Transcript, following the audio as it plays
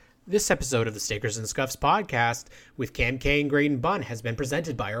This episode of the Stickers and Scuffs podcast with Cam K and Graydon Bunn has been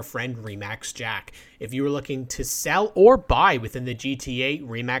presented by our friend Remax Jack. If you are looking to sell or buy within the GTA,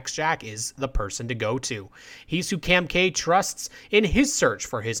 Remax Jack is the person to go to. He's who Cam K trusts in his search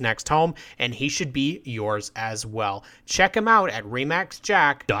for his next home, and he should be yours as well. Check him out at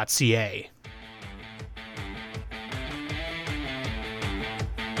remaxjack.ca.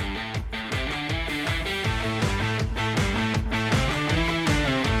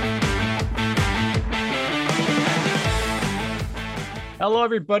 Hello,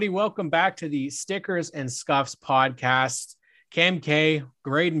 everybody. Welcome back to the Stickers and Scuffs podcast. Cam K,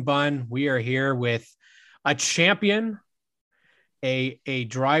 Graydon Bunn. We are here with a champion, a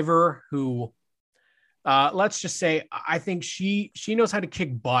driver who, let's just say, I think she knows how to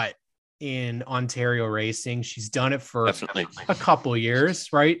kick butt in Ontario racing. She's done it for a couple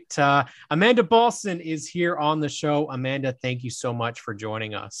years, right? Amanda Balson is here on the show. Amanda, thank you so much for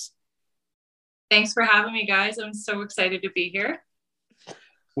joining us. Thanks for having me, guys. I'm so excited to be here.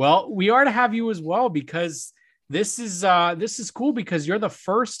 Well, we are to have you as well because this is cool because you're the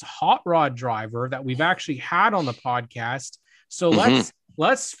first hot rod driver that we've actually had on the podcast. So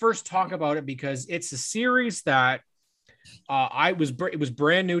let's first talk about it because it's a series that it was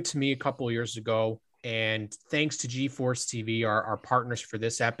brand new to me a couple of years ago, and thanks to GeForce TV, our partners for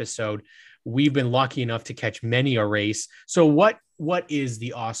this episode, we've been lucky enough to catch many a race. So what is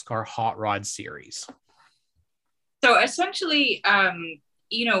the Oscar Hot Rod series? So essentially,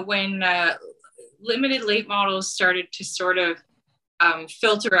 when limited late models started to sort of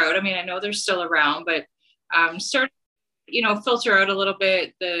filter out, I mean, I know they're still around, but started, filter out a little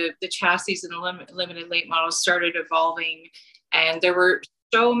bit, the chassis and the limited late models started evolving, and there were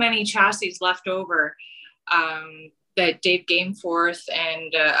so many chassis left over that Dave Gameforth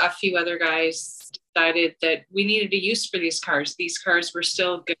and a few other guys decided that we needed a use for these cars. These cars were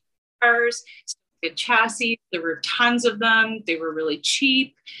still good cars, good chassis. There were tons of them. They were really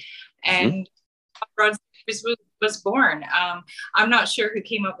cheap, and Hot Rod was born. I'm not sure who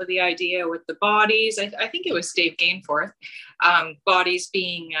came up with the idea with the bodies. I think it was Dave Gameforth. Bodies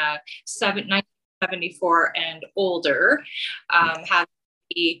being 1974 and older, having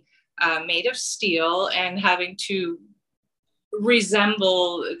to be made of steel and having to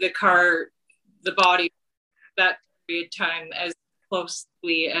resemble the car, the body that period of time as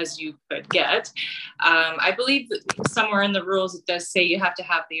closely as you could get. I believe that somewhere in the rules it does say you have to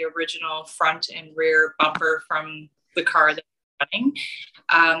have the original front and rear bumper from the car that you're running.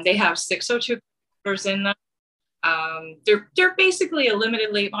 They have 602 motors in them. They're basically a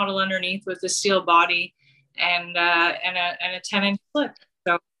limited late model underneath with a steel body and a 10-inch flip.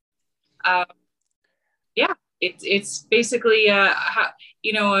 So it's basically a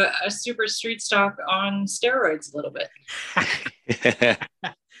super street stock on steroids a little bit.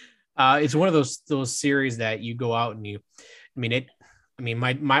 It's one of those series that you go out and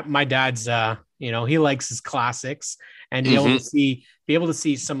my dad's he likes his classics, and be able to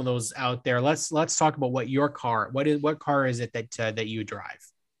see some of those out there. Let's talk about what car is it that you drive?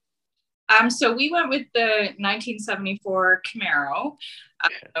 So we went with the 1974 Camaro.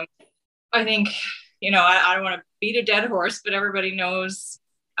 I think, I don't want to beat a dead horse, but everybody knows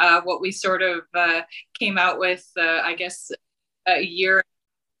what we sort of came out with, I guess, a year.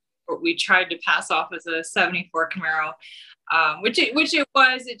 We tried to pass off as a 74 Camaro, which it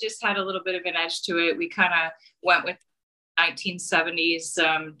was. It just had a little bit of an edge to it. We kind of went with 1970s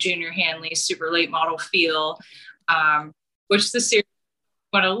Junior Hanley super late model feel, which the series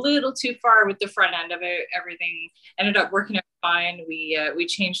went a little too far with the front end of it. Everything ended up working out fine. We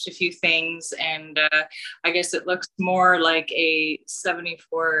changed a few things, and I guess it looks more like a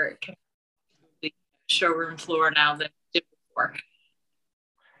 74 showroom floor now than it did before.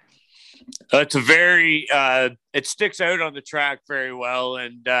 It's it sticks out on the track very well,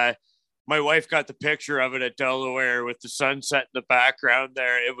 and my wife got the picture of it at Delaware with the sunset in the background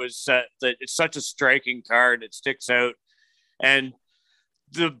there. It was it's such a striking car, and it sticks out. And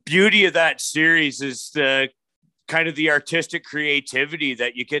the beauty of that series is the kind of the artistic creativity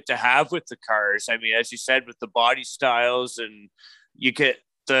that you get to have with the cars. I mean, as you said, with the body styles, and you get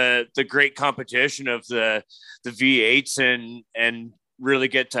the great competition of the V8s and really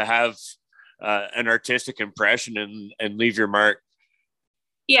get to have an artistic impression and leave your mark.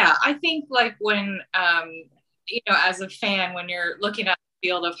 Yeah, I think like when, as a fan, when you're looking at the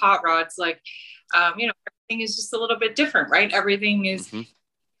field of hot rods, like, everything is just a little bit different, right? Everything is its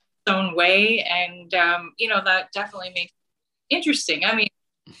own way. And, that definitely makes it interesting. I mean,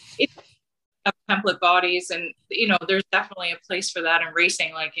 it's template bodies, and, there's definitely a place for that in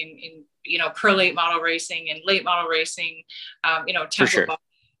racing, like in pro late model racing and late model racing, template bodies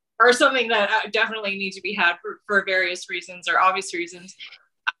or something that definitely need to be had for various reasons or obvious reasons.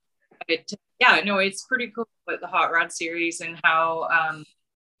 But yeah, no, it's pretty cool with the Hot Rod series and how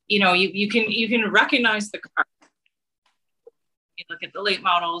you can recognize the car. You look at the late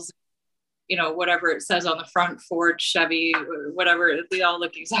models, whatever it says on the front, Ford, Chevy, whatever, they all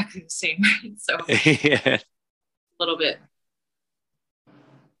look exactly the same, right? So yeah. A little bit.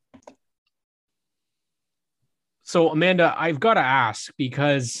 So Amanda, I've got to ask,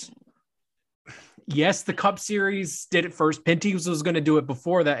 because yes, the Cup Series did it first. Pinty's was going to do it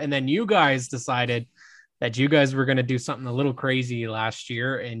before that. And then you guys decided that you guys were going to do something a little crazy last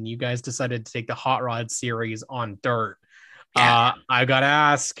year. And you guys decided to take the Hot Rod Series on dirt. Yeah. I got to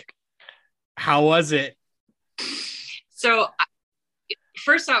ask, how was it? So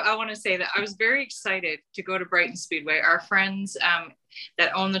first off, I want to say that I was very excited to go to Brighton Speedway. Our friends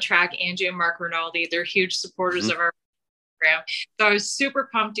that own the track, Angie and Mark Rinaldi, they're huge supporters of our program. So I was super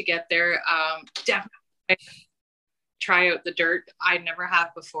pumped to get there. Definitely try out the dirt. I never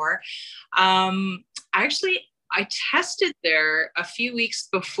have before. I tested there a few weeks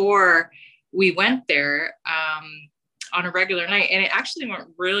before we went there on a regular night, and it actually went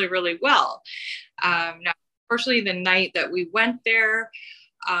really, really well. Now, unfortunately, the night that we went there,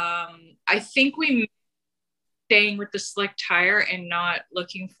 I think we staying with the slick tire and not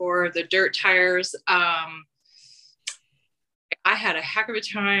looking for the dirt tires. I had a heck of a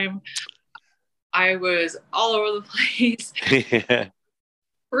time. I was all over the place. Yeah.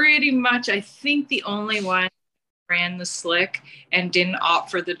 Pretty much, I think the only one ran the slick and didn't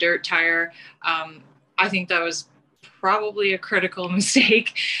opt for the dirt tire. I think that was probably a critical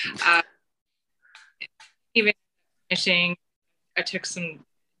mistake. Even finishing, I took some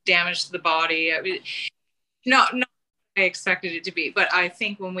damage to the body. Not what I expected it to be, but I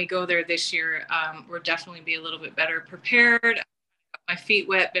think when we go there this year, we'll definitely be a little bit better prepared. My feet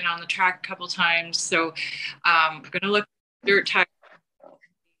wet, been on the track a couple times, so I'm going to look at dirt tire,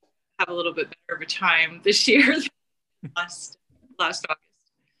 have a little bit better of a time this year than last August.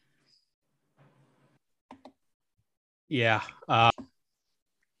 Yeah.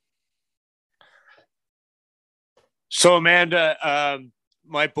 So Amanda,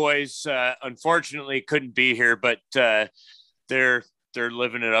 my boys unfortunately couldn't be here, but they're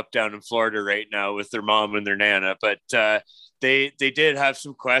living it up down in Florida right now with their mom and their nana. But they did have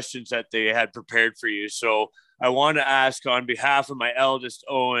some questions that they had prepared for you. So I want to ask on behalf of my eldest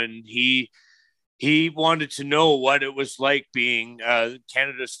Owen. He wanted to know what it was like being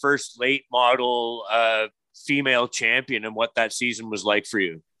Canada's first late model female champion and what that season was like for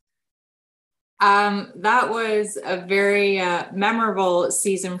you. That was a very memorable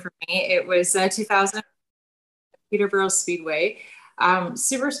season for me. It was 2000 Peterborough Speedway.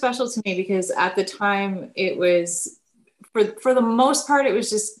 Super special to me because at the time it was, for the most part, it was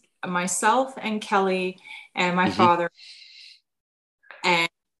just myself and Kelly and my father. And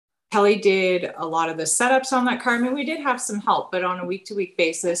Kelly did a lot of the setups on that car. I mean, we did have some help, but on a week-to-week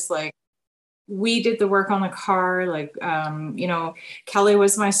basis, like, we did the work on the car. Like, Kelly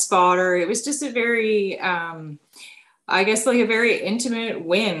was my spotter. It was just a very, I guess, like a very intimate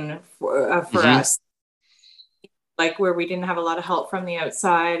win for us. Like, where we didn't have a lot of help from the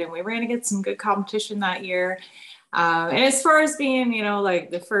outside, and we ran against some good competition that year. And as far as being, like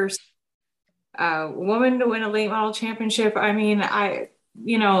the first woman to win a late model championship, I mean, I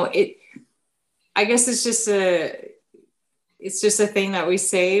guess it's just a thing that we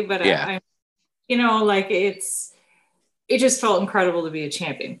say, but yeah. It just felt incredible to be a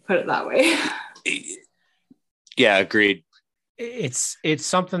champion, put it that way. Yeah, agreed. It's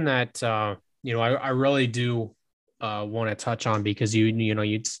something that, I really do want to touch on, because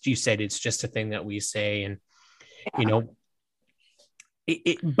you said it's just a thing that we say, and,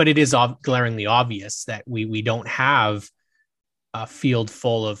 but it is glaringly obvious that we don't have a field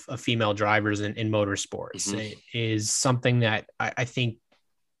full of female drivers in motorsports. It is something that I think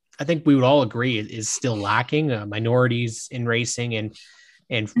we would all agree is still lacking, minorities in racing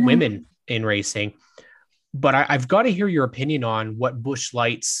and women in racing. But I've got to hear your opinion on what Busch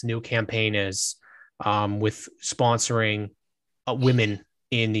Light's new campaign is with sponsoring women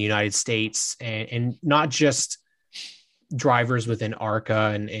in the United States, and not just drivers within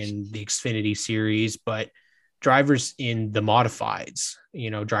ARCA and the Xfinity series, but drivers in the modifieds,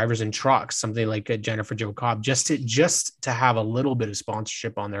 drivers in trucks, something like a Jennifer Jo Cobb, just to have a little bit of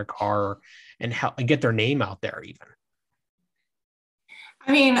sponsorship on their car and help and get their name out there even.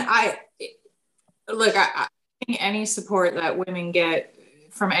 I mean, I think any support that women get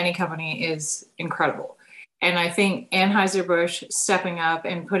from any company is incredible. And I think Anheuser-Busch stepping up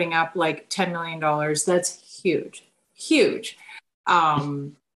and putting up like $10 million, that's huge.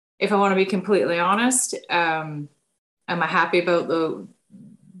 if I want to be completely honest, am I happy about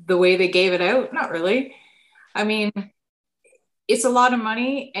the way they gave it out? Not really. I mean, it's a lot of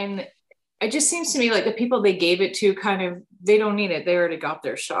money, and it just seems to me like the people they gave it to kind of, they don't need it. They already got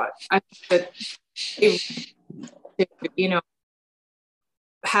their shot. I think that you know,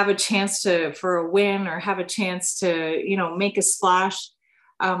 have a chance for a win, or have a chance to, you know, make a splash.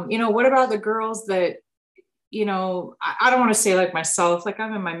 You know, what about the girls that, you know, I don't want to say like myself, like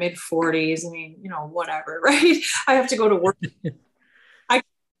I'm in my mid 40s. I mean, you know, whatever, right? I have to go to work. I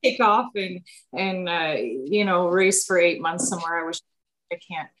take off and you know, race for 8 months somewhere. I wish I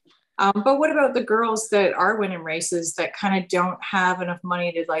can't. But what about the girls that are winning races that kind of don't have enough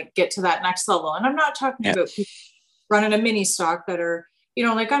money to like get to that next level? And I'm not talking about people running a mini stock that are, you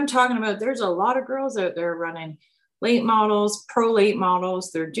know, like I'm talking about, there's a lot of girls out there running late models, pro late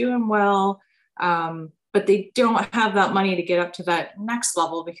models. They're doing well. But they don't have that money to get up to that next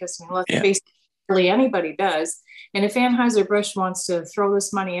level, because, I mean, let's face it, really anybody does. And if Anheuser-Busch wants to throw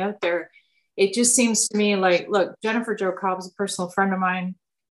this money out there, it just seems to me like, look, Jennifer Jo Cobb is a personal friend of mine,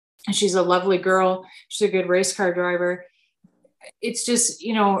 and she's a lovely girl. She's a good race car driver. It's just,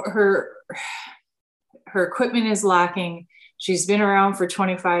 you know, her equipment is lacking. She's been around for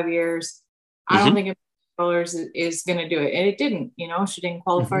 25 years. I don't think $1 million is going to do it. And it didn't, you know, she didn't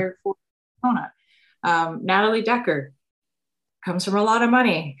qualify for Daytona. Natalie Decker comes from a lot of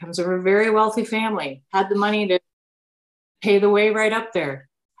money, comes from a very wealthy family, had the money to pay the way right up there,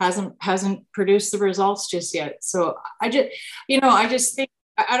 hasn't produced the results just yet. So I just think,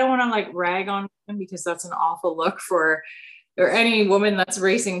 I don't want to like rag on him, because that's an awful look for, or any woman that's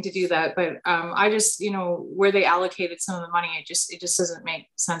racing to do that. But I just, you know, where they allocated some of the money, it just doesn't make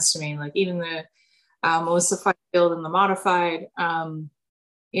sense to me. Like even the Melissa Fifield in the modified,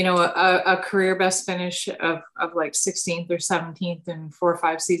 you know, a career best finish of like 16th or 17th in 4 or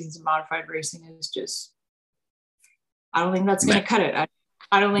 5 seasons of modified racing is just, I don't think that's going to cut it.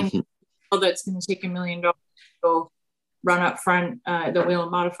 I don't think that's going to take $1 million to go run up front the wheel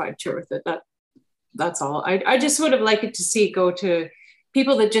and modified tour with it. That's all. I just would have liked it to see it go to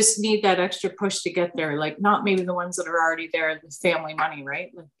people that just need that extra push to get there. Like not maybe the ones that are already there with family money,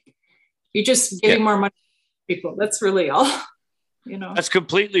 right? Like you're just getting more money to people. That's really all. You know, that's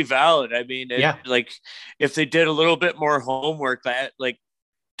completely valid. I mean, like if they did a little bit more homework, that like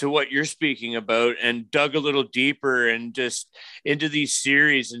to what you're speaking about, and dug a little deeper and just into these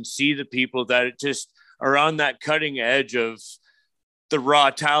series and see the people that just are on that cutting edge of the raw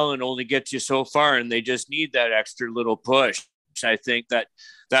talent only gets you so far, and they just need that extra little push. I think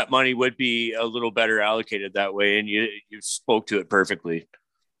that money would be a little better allocated that way. And you spoke to it perfectly.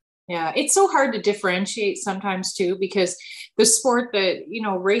 Yeah, it's so hard to differentiate sometimes too, because the sport that, you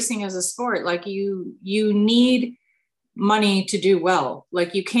know, racing is a sport, like you need money to do well.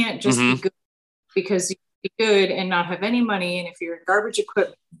 Like you can't just be good because you be good and not have any money. And if you're in garbage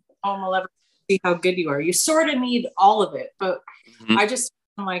equipment, no one will ever see how good you are. You sort of need all of it. But I just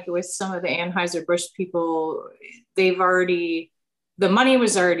like with some of the Anheuser-Busch people, the money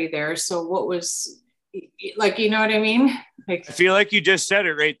was already there. So what was, like, you know what I mean? Like, I feel like you just said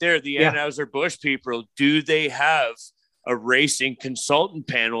it right there. The Anheuser-Busch people, do they have a racing consultant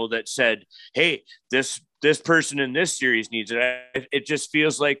panel that said, hey, this person in this series needs it? It just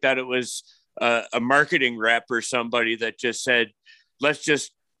feels like that it was a marketing rep or somebody that just said, let's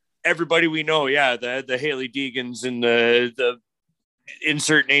just, everybody we know, the Hailie Deegans and the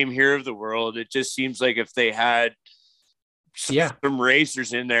insert name here of the world. It just seems like if they had some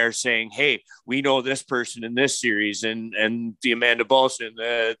racers in there saying, hey, we know this person in this series, and the Amanda Balson,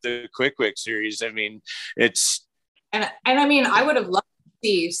 the Quick series. I mean, it's, and I mean, I would have loved to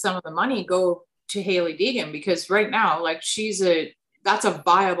see some of the money go to Hailie Deegan, because right now, like that's a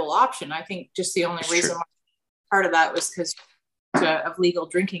viable option. I think just the only reason part of that was because of legal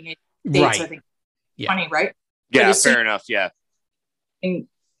drinking age dates, I think 20, right? Yeah, fair enough. Yeah. And,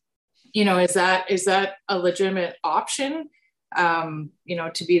 you know, is that a legitimate option? You know,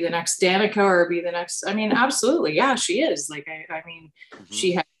 to be the next Danica or be the next, I mean, absolutely. Yeah, she is. Like, I mean,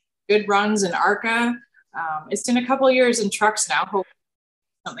 she had good runs in ARCA. It's in a couple of years in trucks now. Hope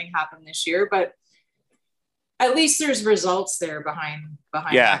something happened this year, but at least there's results there behind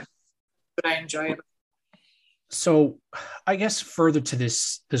that. But I enjoy it. So I guess further to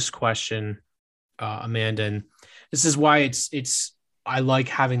this question, Amanda, and this is why I like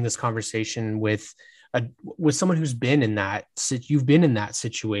having this conversation with someone who's been in that, you've been in that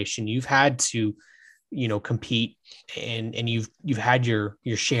situation. You've had to, you know, compete and you've had your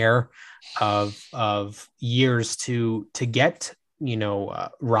share of years to get, you know,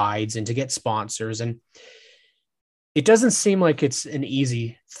 rides and to get sponsors. And it doesn't seem like it's an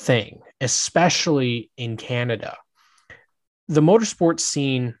easy thing, especially in Canada. The motorsports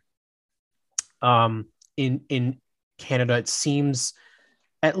scene in Canada, it seems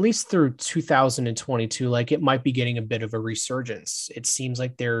at least through 2022, like it might be getting a bit of a resurgence. It seems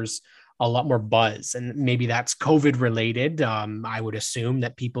like there's a lot more buzz, and maybe that's COVID related. I would assume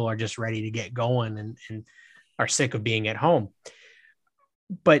that people are just ready to get going and are sick of being at home.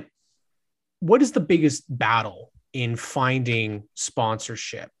 But what is the biggest battle in finding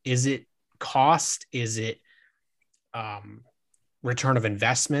sponsorship? Is it cost? Is it return of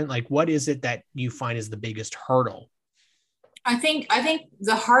investment? Like, what is it that you find is the biggest hurdle? I think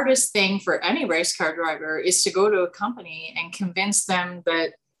the hardest thing for any race car driver is to go to a company and convince them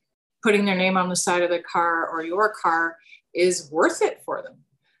that putting their name on the side of the car or your car is worth it for them,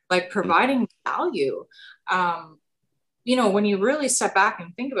 like providing value. You know, when you really step back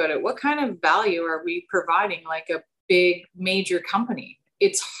and think about it, what kind of value are we providing like a big major company?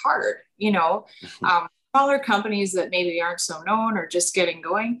 It's hard, you know. Smaller companies that maybe aren't so known or just getting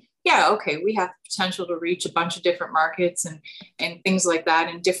going, yeah, okay, we have the potential to reach a bunch of different markets and things like that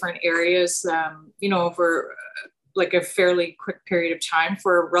in different areas, you know, over like a fairly quick period of time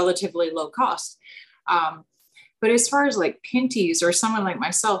for relatively low cost. But as far as like Pinty's or someone like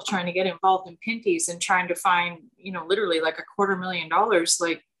myself trying to get involved in Pinty's and trying to find, you know, literally like $250,000,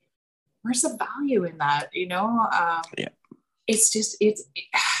 like where's the value in that, you know? Yeah. It's just, it's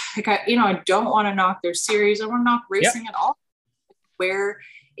like, I don't want to knock their series. I want to knock racing at all. Where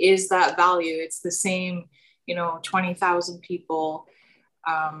is that value? It's the same, you know, 20,000 people.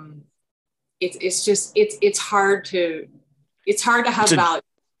 It's just, it's hard to have value.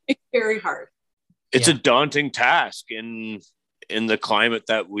 It's very hard. It's a daunting task in the climate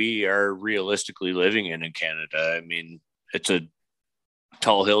that we are realistically living in Canada. I mean, it's a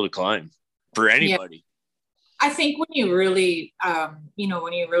tall hill to climb for anybody. Yeah. I think when you really,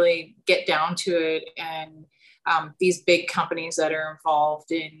 when you really get down to it, and these big companies that are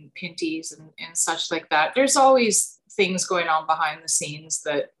involved in Pinty's and such like that, there's always things going on behind the scenes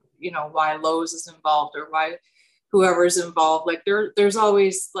that, you know, why Lowe's is involved or why whoever's involved. Like there's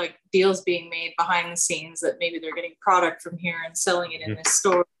always like deals being made behind the scenes that maybe they're getting product from here and selling it in this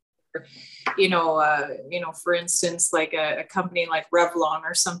store. For instance, like a company like Revlon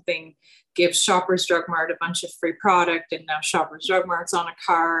or something gives Shoppers Drug Mart a bunch of free product, and now Shoppers Drug Mart's on a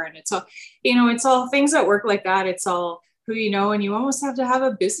car, and it's all, you know, it's all things that work like that. It's all who you know, and you almost have to have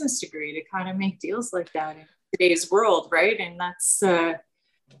a business degree to kind of make deals like that in today's world, right? And that's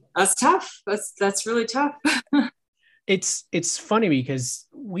tough. That's really tough. It's funny because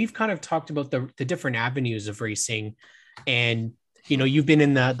we've kind of talked about the different avenues of racing, and you know, you've been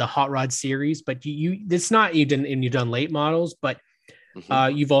in the hot rod series, but you've done late models, but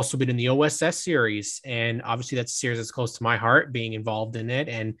you've also been in the OSS series, and obviously that's a series that's close to my heart, being involved in it.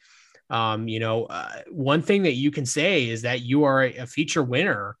 And one thing that you can say is that you are a feature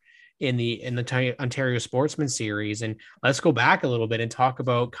winner in the Ontario Sportsman Series. And let's go back a little bit and talk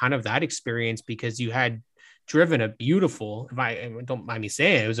about kind of that experience, because you had driven a beautiful, if I don't mind me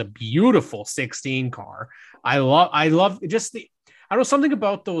saying, it was a beautiful 16 car. I love just I don't know, something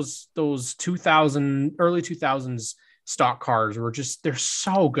about those early 2000s stock cars were just, they're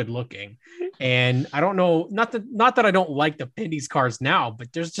so good looking. And I don't know, not that I don't like the Pinty's cars now,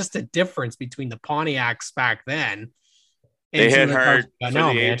 but there's just a difference between the Pontiacs back then. They hit hard for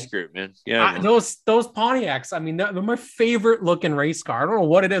the age group, man. Yeah, man. Those Pontiacs, I mean, they're my favorite looking race car. I don't know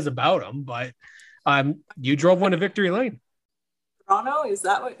what it is about them, but you drove one to Victory Lane. Toronto, is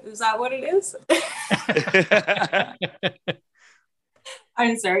that what it is?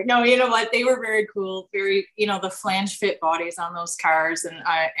 I'm sorry. No, you know what? They were very cool. Very, you know, the flange fit bodies on those cars, and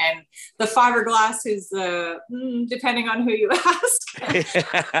the fiberglass is depending on who you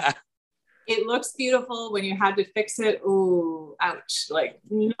ask. It looks beautiful. When you had to fix it, ooh, ouch! Like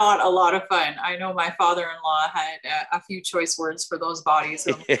not a lot of fun. I know my father-in-law had a few choice words for those bodies.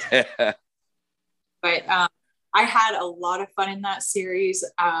 Yeah. But I had a lot of fun in that series.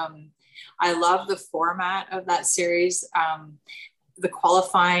 I love the format of that series. The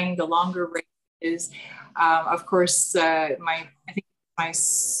qualifying, the longer races. Of course, I think my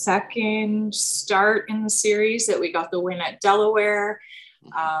second start in the series that we got the win at Delaware.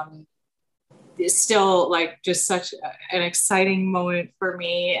 It's still like just such an exciting moment for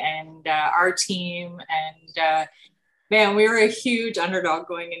me and our team. And man, we were a huge underdog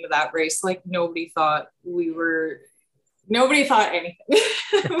going into that race. Like nobody thought anything.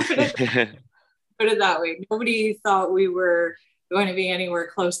 Put it that way. Nobody thought we were going to be anywhere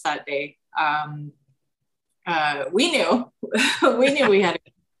close that day. We knew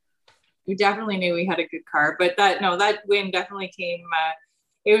we we definitely knew we had a good car. But that win definitely came.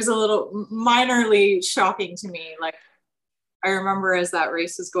 It was a little minorly shocking to me. Like, I remember as that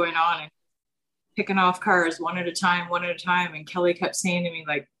race was going on and picking off cars one at a time, and Kelly kept saying to me,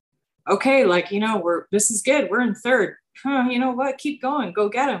 like, okay, like, this is good. We're in third. You know what? Keep going. Go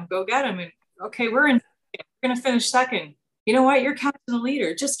get him. And okay, we're going to finish second. You know what? You're catching the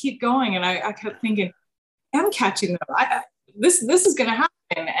leader. Just keep going. And I kept thinking, I'm catching them. This is going to happen.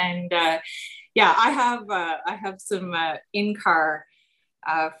 And I have some in-car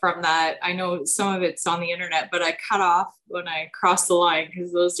from that. I know some of it's on the internet, but I cut off when I crossed the line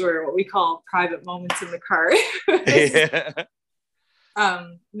because those were what we call private moments in the car. Yeah.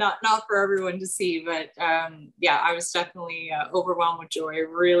 Not for everyone to see, but I was definitely overwhelmed with joy,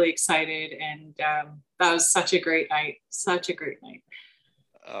 really excited, and that was such a great night.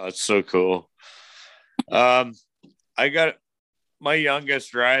 Oh, it's so cool. I got my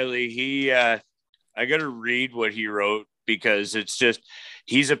youngest Riley. I got to read what he wrote because it's just,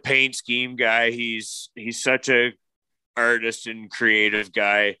 he's a paint scheme guy. He's such a artist and creative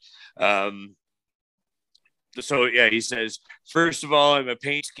guy. So yeah, he says, first of all, I'm a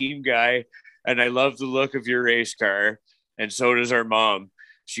paint scheme guy and I love the look of your race car. And so does our mom.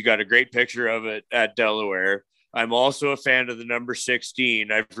 She got a great picture of it at Delaware. I'm also a fan of the number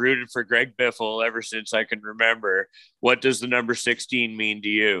 16. I've rooted for Greg Biffle ever since I can remember. What does the number 16 mean to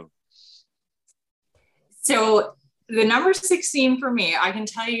you? So the number 16 for me, I can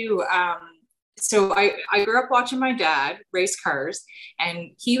tell you, so I grew up watching my dad race cars,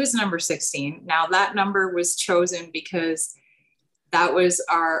 and he was number 16. Now that number was chosen because that was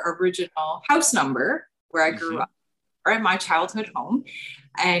our original house number where I grew up, or in my childhood home.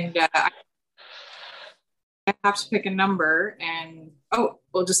 And I have to pick a number, and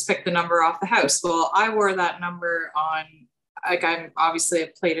we'll just pick the number off the house. Well, I wore that number on, like, I've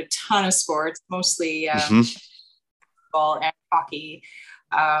played a ton of sports, mostly football and hockey.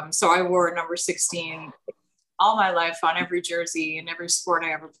 So I wore number 16 all my life on every jersey and every sport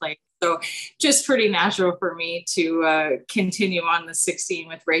I ever played. So just pretty natural for me to continue on the 16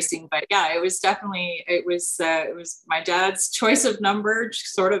 with racing. But yeah, it was my dad's choice of number,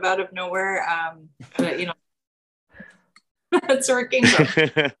 sort of out of nowhere. But that's where it came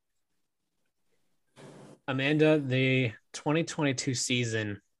from. Amanda, the 2022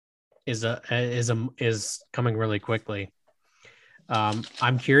 season is coming really quickly.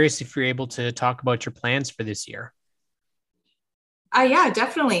 I'm curious if you're able to talk about your plans for this year. Yeah,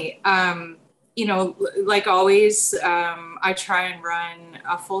 definitely. Like always, I try and run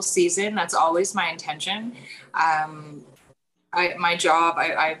a full season. That's always my intention. My job,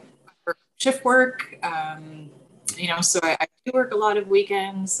 I work shift work, so I do work a lot of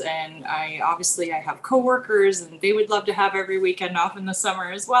weekends, and I have coworkers, and they would love to have every weekend off in the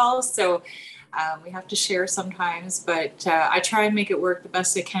summer as well. So we have to share sometimes, but I try and make it work the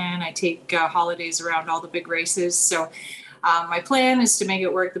best I can. I take holidays around all the big races. So my plan is to make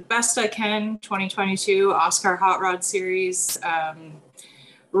it work the best I can. 2022 Oscar Hot Rod Series.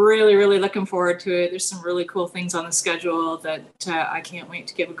 Really, really looking forward to it. There's some really cool things on the schedule that I can't wait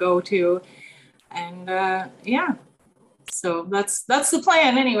to give a go to. And so that's the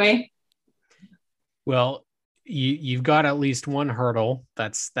plan anyway. Well, you've got at least one hurdle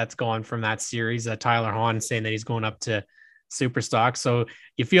that's gone from that series. Tyler Hahn saying that he's going up to Superstock. So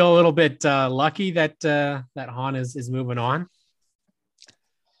you feel a little bit lucky that Hahn is moving on.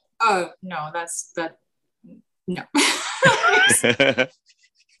 Oh no, no.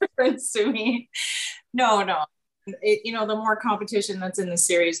 Difference to me. No. The more competition that's in the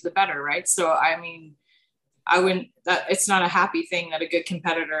series, the better, right? So I mean, it's not a happy thing that a good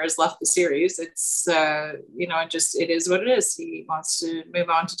competitor has left the series. It's it is what it is. He wants to move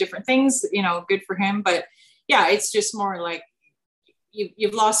on to different things, good for him. But yeah, it's just more like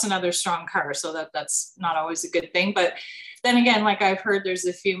you've lost another strong car, so that's not always a good thing. But then again, like I've heard, there's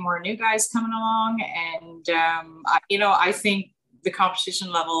a few more new guys coming along, and I think the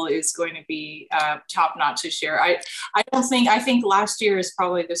competition level is going to be top notch this year. I think last year is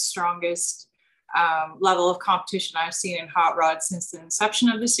probably the strongest level of competition I've seen in hot rod since the inception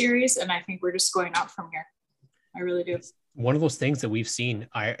of the series, and I think we're just going up from here. I really do. One of those things that we've seen.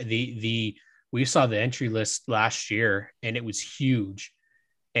 We saw the entry list last year, and it was huge.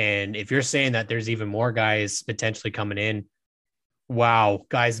 And if you're saying that there's even more guys potentially coming in, wow,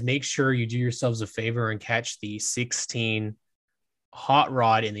 guys, make sure you do yourselves a favor and catch the 16 hot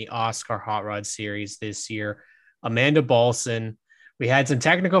rod in the Oscar Hot Rod Series this year. Amanda Balson. We had some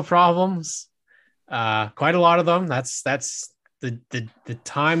technical problems. Quite a lot of them. That's the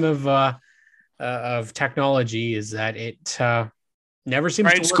time of technology, is that Never seems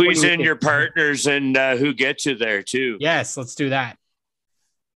Try to and work when squeeze you in your partners, and Never seems try to and work when squeeze you in your partners and who gets you there too. Yes, let's do that.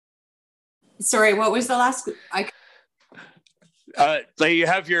 Sorry, what was the last? Like you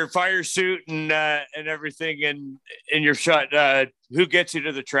have your fire suit and everything in your shot. Who gets you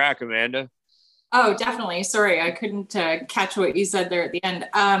to the track, Amanda? Oh, definitely. Sorry, I couldn't catch what you said there at the end.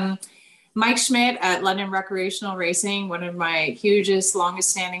 Mike Schmidt at London Recreational Racing, one of my hugest, longest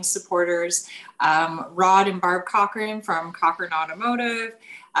standing supporters. Rod and Barb Cochran from Cochran Automotive.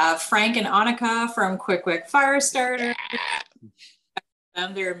 Frank and Annika from Quick Wick Fire Starter.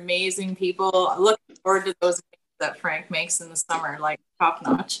 They're amazing people. Looking forward to those that Frank makes in the summer, like top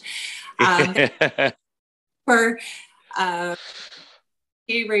notch. For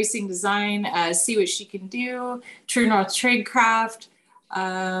Racing Design, See What She Can Do, True North Tradecraft,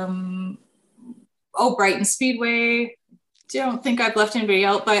 Brighton Speedway. Don't think I've left anybody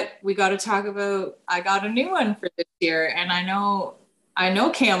out, but we got to talk about, I got a new one for this year, and I know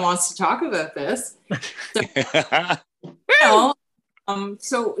Cam wants to talk about this.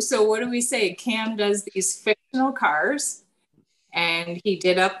 So what do we say? Cam does these fictional cars, and he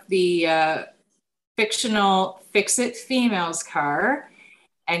did up the fictional Fix-It Females car,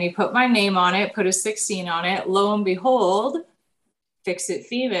 and he put my name on it, put a 16 on it. Lo and behold, Fix-It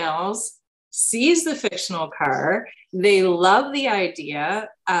Females sees the fictional car. They love the idea.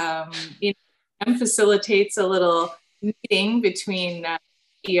 Facilitates a little meeting between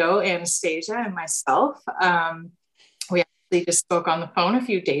Theo, Anastasia, and myself. We actually just spoke on the phone a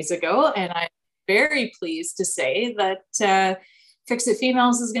few days ago, and I'm very pleased to say that Fix-It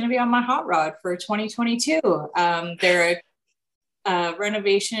Females is going to be on my hot rod for 2022. They're a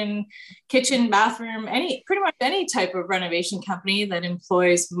renovation, kitchen, bathroom, pretty much any type of renovation company that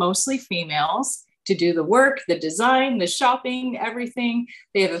employs mostly females to do the work, the design, the shopping, everything.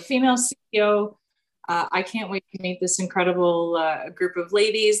 They have a female CEO. I can't wait to meet this incredible group of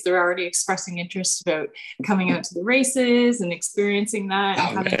ladies. They're already expressing interest about coming out to the races and experiencing that.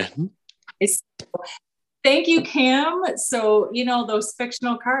 Thank you, Cam. So, those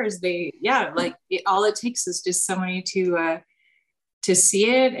fictional cars, all it takes is just somebody to see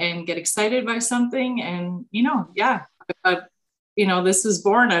it and get excited by something. And, this was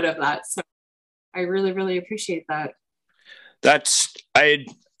born out of that. So I really, really appreciate that.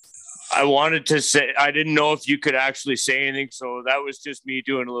 I wanted to say, I didn't know if you could actually say anything. So that was just me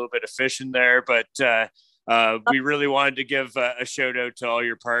doing a little bit of fishing there, but we really wanted to give a shout out to all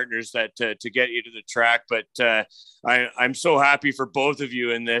your partners that to get you to the track. But I'm so happy for both of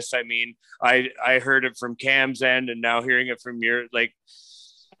you in this. I mean, I heard it from Cam's end, and now hearing it from your,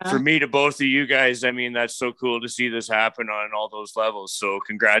 for me to both of you guys, I mean, that's so cool to see this happen on all those levels. So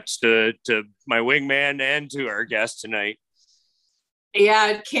congrats to my wingman and to our guest tonight.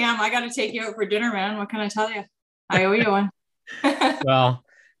 Yeah, Cam, I got to take you out for dinner, man. What can I tell you? I owe you one. Well,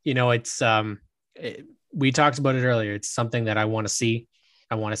 it's we talked about it earlier. It's something that I want to see.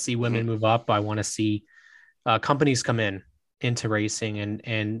 I want to see women move up. I want to see companies come into racing,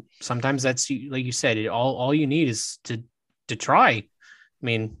 and sometimes that's, like you said, all you need is to try. I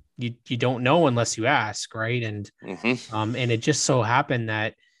mean, you don't know unless you ask, right? And and it just so happened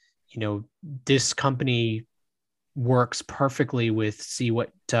that this company works perfectly with see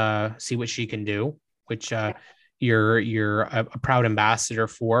what she can do, which you're a proud ambassador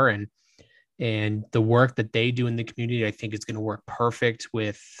for, and the work that they do in the community, I think is going to work perfect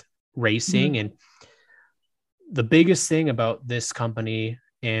with racing. And the biggest thing about this company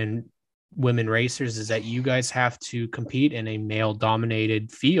and women racers is that you guys have to compete in a male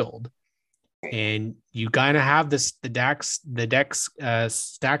dominated field, and you kind of have the decks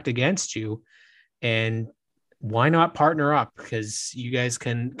stacked against you. And why not partner up? Because you guys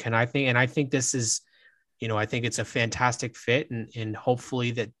can I think this is, I think it's a fantastic fit, and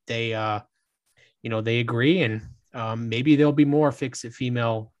hopefully that they they agree, and maybe there'll be more Fix-It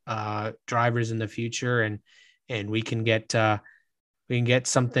female drivers in the future, and we can get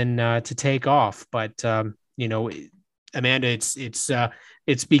something to take off. But Amanda,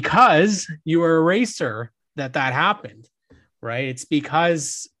 it's because you were a racer that happened, right? It's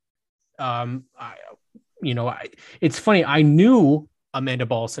because it's funny. I knew Amanda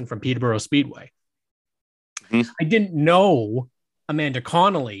Balson from Peterborough Speedway. I didn't know Amanda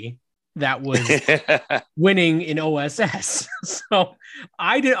Connolly that was winning in OSS. So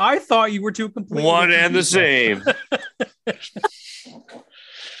I thought you were two completely one and the same.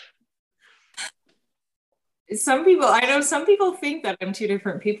 Some people think that I'm two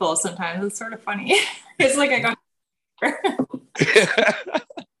different people sometimes. It's sort of funny. It's like I got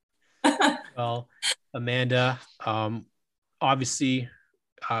Well, Amanda, obviously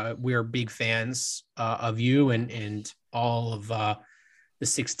we're big fans of you and all of the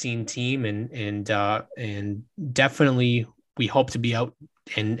 16 team, and definitely we hope to be out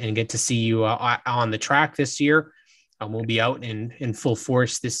and get to see you on the track this year. We'll be out in full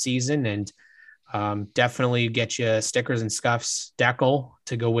force this season, and definitely get you stickers and scuffs decal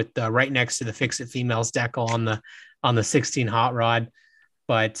to go with right next to the Fix It Females decal on the 16 hot rod.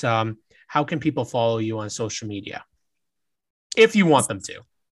 But how can people follow you on social media if you want them to?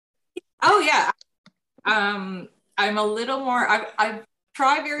 Oh yeah. I'm a little more, I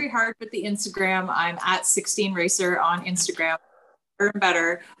try very hard with the Instagram. I'm at 16 Racer on Instagram, or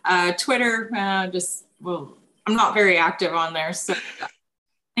better. Twitter, I'm not very active on there. So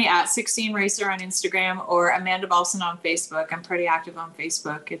at 16 Racer on Instagram, or Amanda Balson on Facebook. I'm pretty active on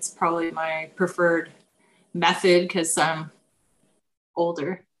Facebook. It's probably my preferred method because I'm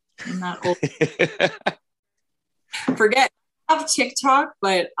older. I'm not old. Forget, I have TikTok,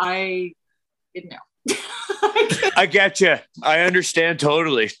 but I didn't know. I get you. I understand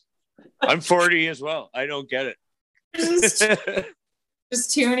totally. I'm 40 as well. I don't get it.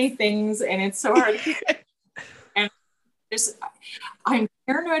 Just too many things, and it's so hard. And I'm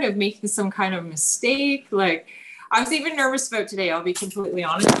paranoid of making some kind of mistake. Like, I was even nervous about today. I'll be completely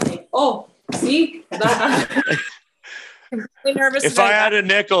honest. Like, oh, see that. I'm really nervous. If I had a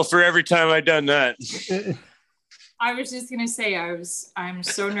nickel for every time I'd done that. I was just gonna say I'm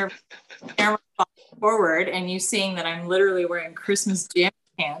so nervous. Camera forward, and you seeing that I'm literally wearing Christmas jammy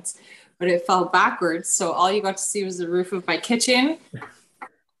pants, but it fell backwards, so all you got to see was the roof of my kitchen.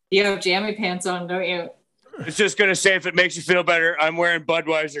 You have jammy pants on, don't you? I was just gonna say, if it makes you feel better, I'm wearing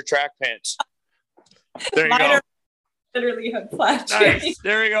Budweiser track pants. There you go. Literally have flat. Nice.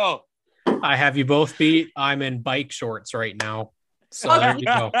 There we go. I have you both beat. I'm in bike shorts right now. So there you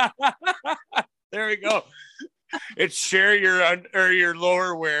go. There we go. It's share your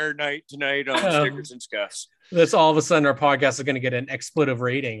lower wear night tonight on Stickers and Scuffs. This all of a sudden our podcast is going to get an expletive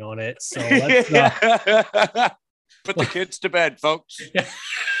rating on it. So let's put the kids to bed, folks.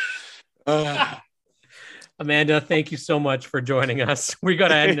 Amanda, thank you so much for joining us. We got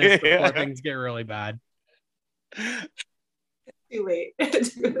to end this before things get really bad. Too late.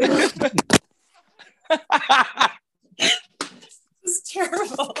 This is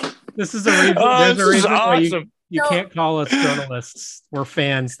terrible. This is a reason. There's a reason why awesome. you can't call us journalists. We're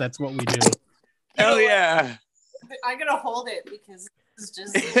fans. That's what we do. Hell yeah. I'm going to hold it because this is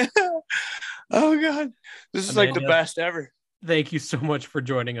just... Oh, God. This is Amanda, like the best ever. Thank you so much for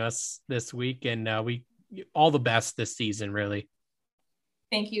joining us this week. And all the best this season, really.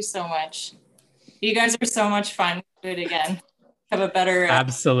 Thank you so much. You guys are so much fun. Do it again. Have a better...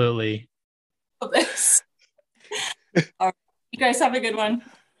 Absolutely. This. All right. You guys have a good one.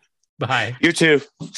 Bye. You too.